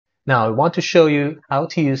Now, I want to show you how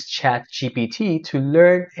to use ChatGPT to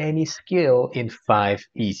learn any skill in 5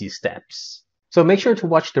 easy steps. So make sure to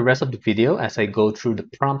watch the rest of the video as I go through the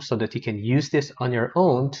prompts so that you can use this on your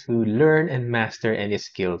own to learn and master any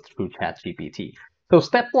skill through ChatGPT. So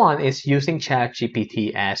step one is using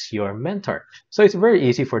ChatGPT as your mentor. So it's very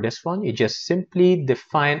easy for this one. You just simply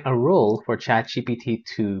define a role for ChatGPT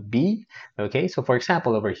to be. Okay, so for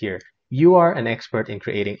example, over here, you are an expert in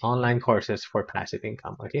creating online courses for passive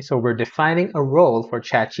income. Okay, so we're defining a role for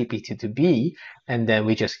ChatGPT to be, and then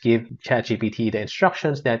we just give ChatGPT the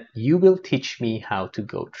instructions that you will teach me how to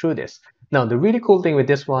go through this. Now, the really cool thing with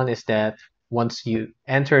this one is that once you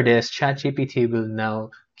enter this, ChatGPT will now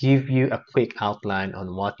give you a quick outline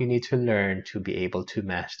on what you need to learn to be able to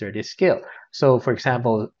master this skill. So, for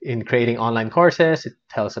example, in creating online courses, it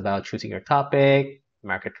tells about choosing your topic,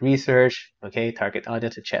 market research, okay, target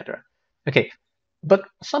audience, etc. Okay, but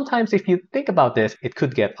sometimes if you think about this, it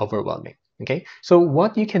could get overwhelming. Okay, so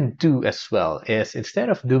what you can do as well is instead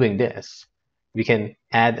of doing this, we can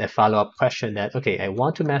add a follow-up question that, okay, I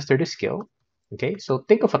want to master this skill. Okay, so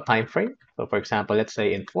think of a time frame. So for example, let's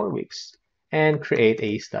say in 4 weeks, and create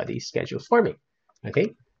a study schedule for me.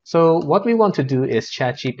 Okay, so what we want to do is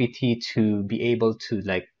ChatGPT to be able to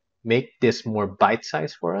like make this more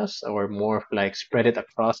bite-sized for us or more like spread it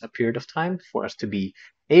across a period of time for us to be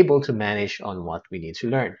able to manage on what we need to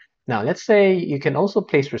learn. Now, let's say you can also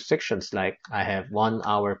place restrictions like I have 1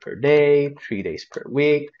 hour per day, 3 days per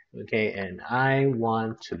week, okay, and I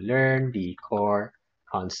want to learn the core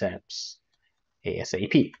concepts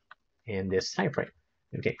ASAP in this time frame.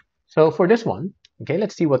 Okay, so for this one, okay,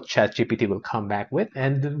 let's see what ChatGPT will come back with.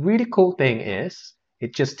 And the really cool thing is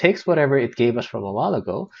it just takes whatever it gave us from a while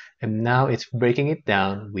ago, and now it's breaking it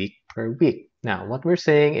down week per week. Now, what we're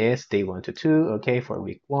saying is day 1 to 2, okay, for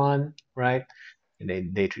week 1, right? And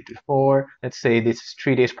then day 3 to 4. Let's say this is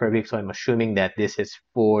 3 days per week, so I'm assuming that this is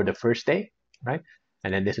for the first day, right?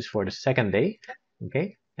 And then this is for the second day,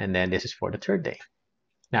 okay? And then this is for the third day.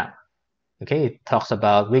 Now, okay, it talks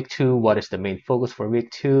about week 2, what is the main focus for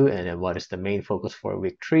week 2, and then what is the main focus for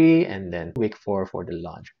week 3, and then week 4 for the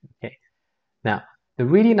launch. Okay, now the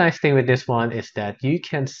really nice thing with this one is that you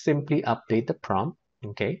can simply update the prompt,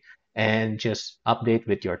 okay, and just update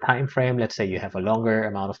with your time frame. Let's say you have a longer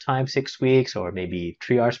amount of time, 6 weeks, or maybe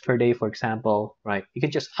 3 hours per day, for example, right? You can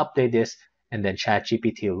just update this, and then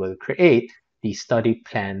ChatGPT will create the study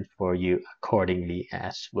plan for you accordingly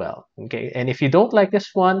as well. Okay, and if you don't like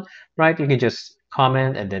this one, right, you can just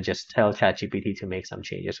comment and then just tell ChatGPT to make some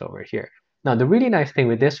changes over here. Now, the really nice thing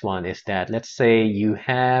with this one is that let's say you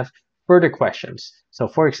have further questions. So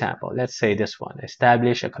for example, let's say this one,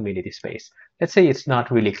 establish a community space. Let's say it's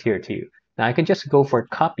not really clear to you. Now I can just go for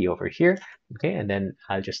copy over here, okay, and then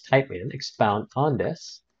I'll just type in expound on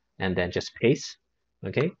this and then just paste,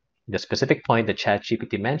 okay, the specific point that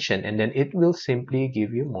ChatGPT mentioned, and then it will simply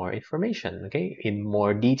give you more information, okay, in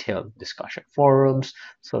more detailed discussion forums,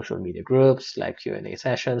 social media groups, like Q&A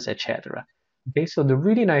sessions, etc. Okay, so the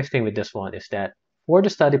really nice thing with this one is that for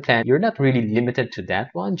the study plan, you're not really limited to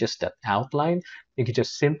that one, just that outline. You can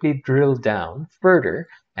just simply drill down further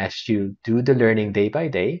as you do the learning day by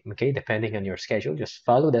day, okay, depending on your schedule. Just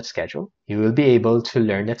follow that schedule. You will be able to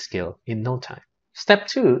learn that skill in no time. Step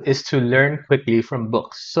two is to learn quickly from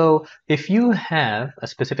books. So if you have a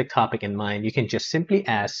specific topic in mind, you can just simply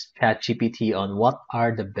ask ChatGPT on what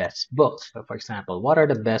are the best books. So for example, what are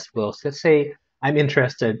the best books? Let's say I'm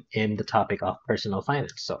interested in the topic of personal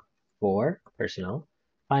finance. So for personal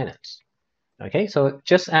finance. Okay, so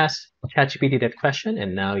just ask ChatGPT that question,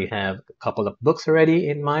 and now you have a couple of books already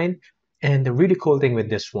in mind. And the really cool thing with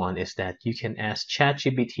this one is that you can ask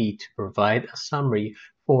ChatGPT to provide a summary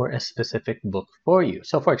for a specific book for you.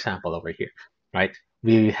 So, for example, over here, right,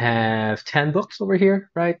 we have 10 books over here,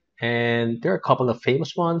 right? And there are a couple of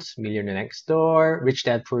famous ones: Millionaire Next Door, Rich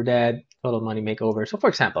Dad Poor Dad, Total Money Makeover. So, for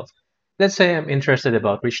example, let's say I'm interested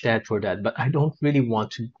about Rich Dad Poor Dad, but I don't really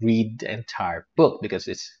want to read the entire book because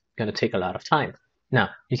it's going to take a lot of time. Now,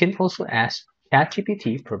 you can also ask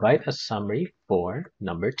ChatGPT provide a summary for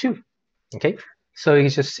number 2. Okay, so you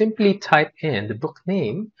just simply type in the book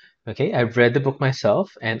name. Okay, I've read the book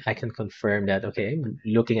myself and I can confirm that, okay, I'm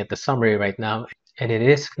looking at the summary right now and it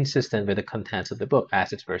is consistent with the contents of the book: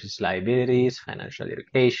 assets versus liabilities, financial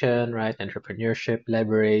education, right, entrepreneurship,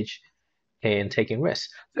 leverage, okay, and taking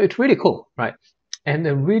risks. So it's really cool, right? And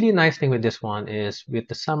the really nice thing with this one is with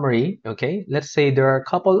the summary, okay, let's say there are a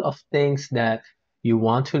couple of things that you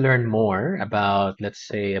want to learn more about, let's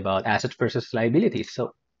say about assets versus liabilities.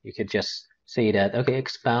 So you could just say that, okay,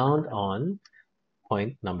 expound on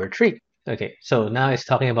point number 3. Okay, so now it's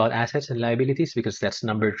talking about assets and liabilities because that's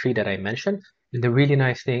number 3 that I mentioned. And the really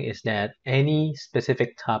nice thing is that any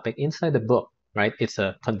specific topic inside the book, right? It's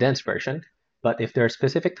a condensed version. But if there are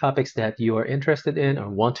specific topics that you are interested in or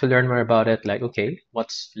want to learn more about it, like, okay,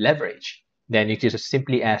 what's leverage? Then you can just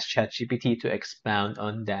simply ask ChatGPT to expound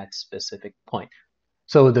on that specific point.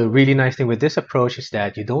 So the really nice thing with this approach is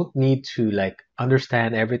that you don't need to like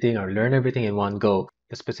understand everything or learn everything in one go.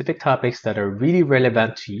 The specific topics that are really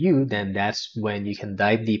relevant to you, then that's when you can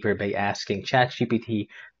dive deeper by asking ChatGPT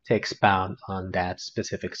to expound on that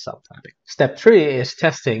specific subtopic. Step three is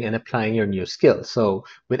testing and applying your new skills. So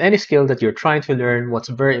with any skill that you're trying to learn, what's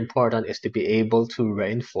very important is to be able to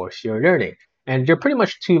reinforce your learning. And there are pretty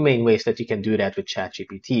much two main ways that you can do that with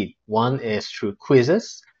ChatGPT. One is through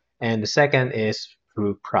quizzes, and the second is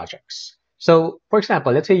through projects. So, for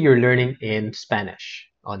example, let's say you're learning in Spanish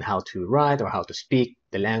on how to write or how to speak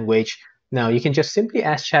the language. Now, you can just simply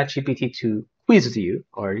ask ChatGPT to quiz you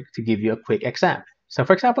or to give you a quick exam. So,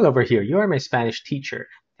 for example, over here, you are my Spanish teacher.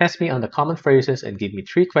 Test me on the common phrases and give me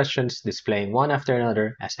three questions, displaying one after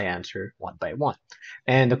another as I answer one by one.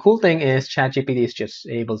 And the cool thing is, ChatGPT is just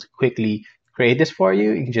able to quickly create this for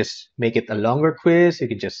you. You can just make it a longer quiz. You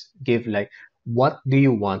can just give like, what do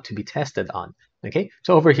you want to be tested on? Okay,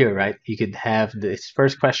 so over here, right, you could have this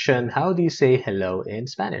first question, how do you say hello in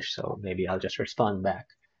Spanish? So maybe I'll just respond back,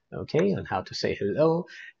 okay, on how to say hello.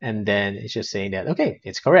 And then it's just saying that, okay,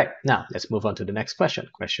 it's correct. Now let's move on to the next question.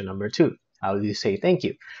 Question number two, how do you say thank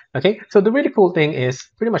you? Okay, so the really cool thing is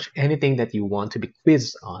pretty much anything that you want to be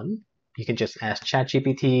quizzed on, you can just ask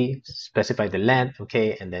ChatGPT, specify the length,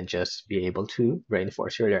 okay, and then just be able to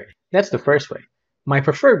reinforce your learning. That's the first way. My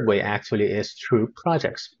preferred way actually is through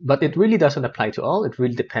projects, but it really doesn't apply to all. It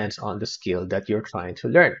really depends on the skill that you're trying to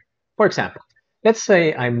learn. For example, let's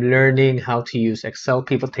say I'm learning how to use Excel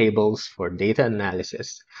pivot tables for data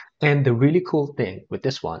analysis. And the really cool thing with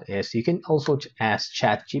this one is you can also ask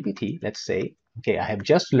ChatGPT, let's say, okay, I have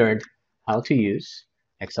just learned how to use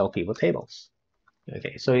Excel pivot tables.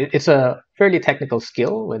 Okay, so it's a fairly technical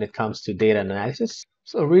skill when it comes to data analysis.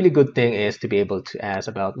 So a really good thing is to be able to ask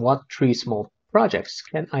about what three small projects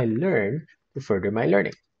can I learn to further my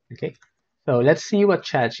learning. Okay, so let's see what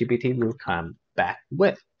ChatGPT will come back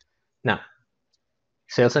with. Now,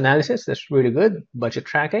 sales analysis, that's really good. Budget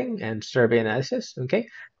tracking and survey analysis. Okay,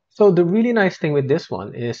 so the really nice thing with this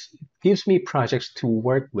one is it gives me projects to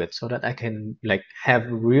work with so that I can like have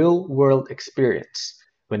real world experience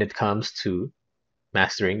when it comes to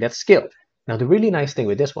mastering that skill. Now, the really nice thing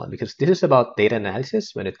with this one, because this is about data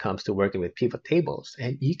analysis when it comes to working with pivot tables,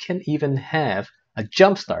 and you can even have a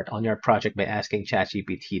jump start on your project by asking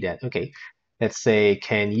ChatGPT that, okay, let's say,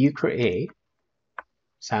 can you create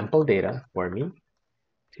sample data for me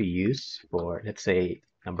to use for, let's say,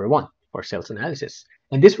 number one, for sales analysis.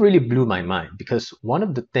 And this really blew my mind because one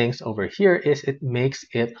of the things over here is it makes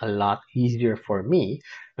it a lot easier for me,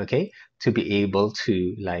 okay, to be able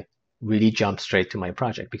to like really jump straight to my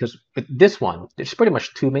project. Because with this one, there's pretty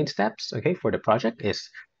much two main steps, okay, for the project is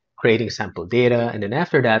creating sample data. And then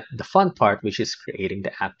after that, the fun part, which is creating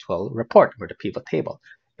the actual report or the pivot table.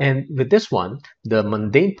 And with this one, the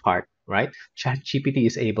mundane part, right? ChatGPT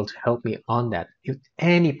is able to help me on that in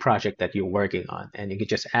any project that you're working on. And you can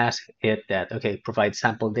just ask it that, okay, provide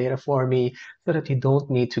sample data for me so that you don't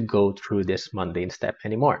need to go through this mundane step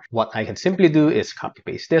anymore. What I can simply do is copy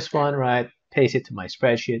paste this one, right? Paste it to my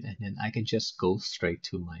spreadsheet, and then I can just go straight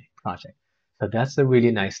to my project. So that's the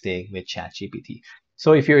really nice thing with ChatGPT.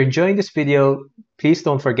 So if you're enjoying this video, please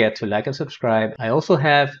don't forget to like and subscribe. I also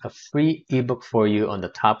have a free ebook for you on the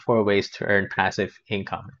top 4 ways to earn passive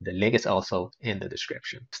income. The link is also in the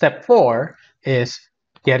description. Step 4 is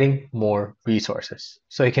getting more resources.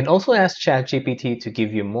 So you can also ask ChatGPT to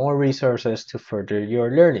give you more resources to further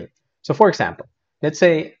your learning. So for example, let's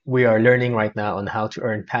say we are learning right now on how to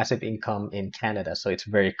earn passive income in Canada. So it's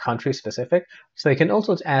very country specific. So you can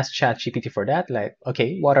also ask ChatGPT for that, like,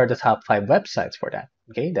 okay, what are the top 5 websites for that?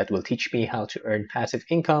 Okay, that will teach me how to earn passive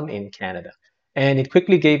income in Canada. And it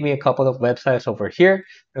quickly gave me a couple of websites over here.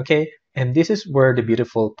 Okay, and this is where the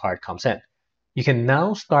beautiful part comes in. You can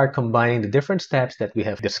now start combining the different steps that we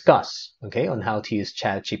have discussed, okay, on how to use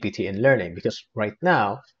ChatGPT in learning. Because right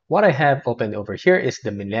now, what I have open over here is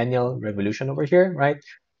the millennial revolution over here, right?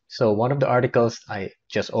 So one of the articles, I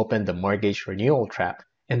just opened the mortgage renewal trap.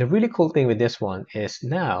 And the really cool thing with this one is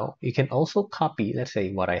now you can also copy, let's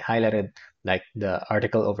say what I highlighted, like the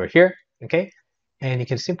article over here, okay? And you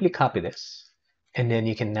can simply copy this. And then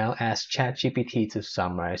you can now ask ChatGPT to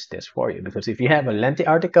summarize this for you. Because if you have a lengthy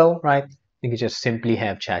article, right, you can just simply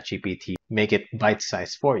have ChatGPT make it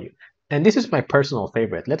bite-sized for you. And this is my personal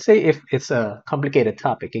favorite. Let's say if it's a complicated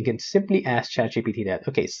topic, you can simply ask ChatGPT that,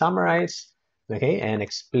 okay, summarize okay, and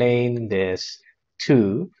explain this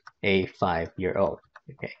to a 5-year-old.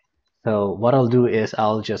 Okay, so what I'll do is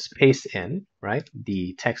I'll just paste in, right,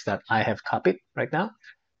 the text that I have copied right now.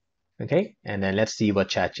 Okay, and then let's see what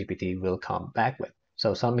ChatGPT will come back with.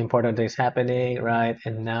 So some important things happening, right?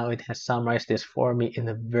 And now it has summarized this for me in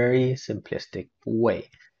a very simplistic way.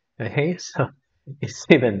 Okay, so it's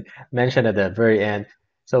even mentioned at the very end.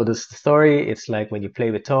 So the story, it's like when you play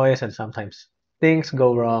with toys and sometimes things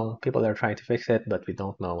go wrong. People are trying to fix it, but we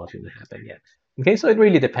don't know what's going to happen yet. Okay, so it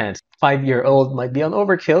really depends. 5-year-old might be on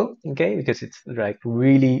overkill, okay, because it's like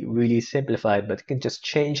really, really simplified, but you can just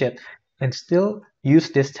change it and still use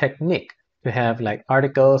this technique to have like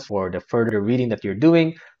articles for the further reading that you're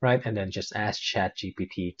doing, right? And then just ask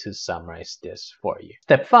ChatGPT to summarize this for you.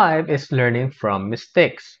 Step 5 is learning from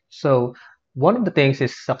mistakes. So one of the things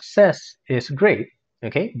is success is great,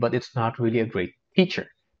 okay, but it's not really a great teacher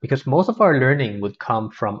because most of our learning would come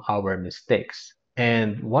from our mistakes.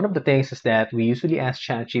 And one of the things is that we usually ask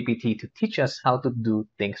ChatGPT to teach us how to do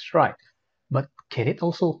things right. But can it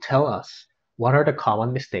also tell us what are the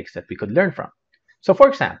common mistakes that we could learn from? So, for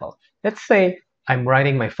example, let's say I'm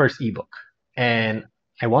writing my first ebook and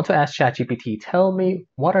I want to ask ChatGPT, tell me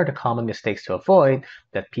what are the common mistakes to avoid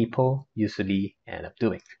that people usually end up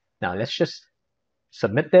doing. Now, let's just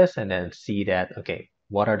submit this and then see that, okay,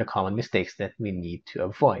 what are the common mistakes that we need to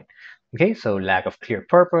avoid? Okay, so lack of clear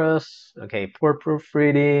purpose, okay, poor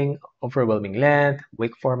proofreading, overwhelming length,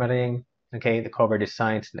 weak formatting, okay, the cover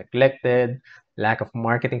designs neglected, lack of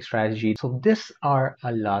marketing strategy. So these are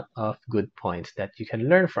a lot of good points that you can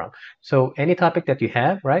learn from. So any topic that you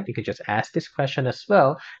have, right, you can just ask this question as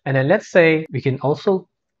well. And then let's say we can also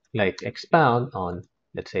like expound on,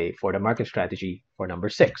 let's say for the market strategy for number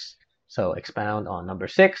 6. So expound on number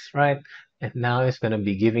 6, right? And now it's going to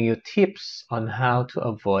be giving you tips on how to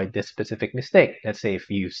avoid this specific mistake. Let's say if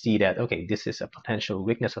you see that, okay, this is a potential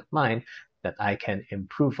weakness of mine that I can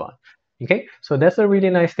improve on. Okay, so that's a really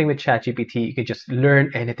nice thing with ChatGPT. You can just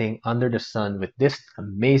learn anything under the sun with this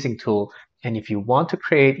amazing tool. And if you want to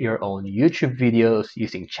create your own YouTube videos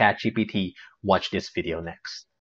using ChatGPT, watch this video next.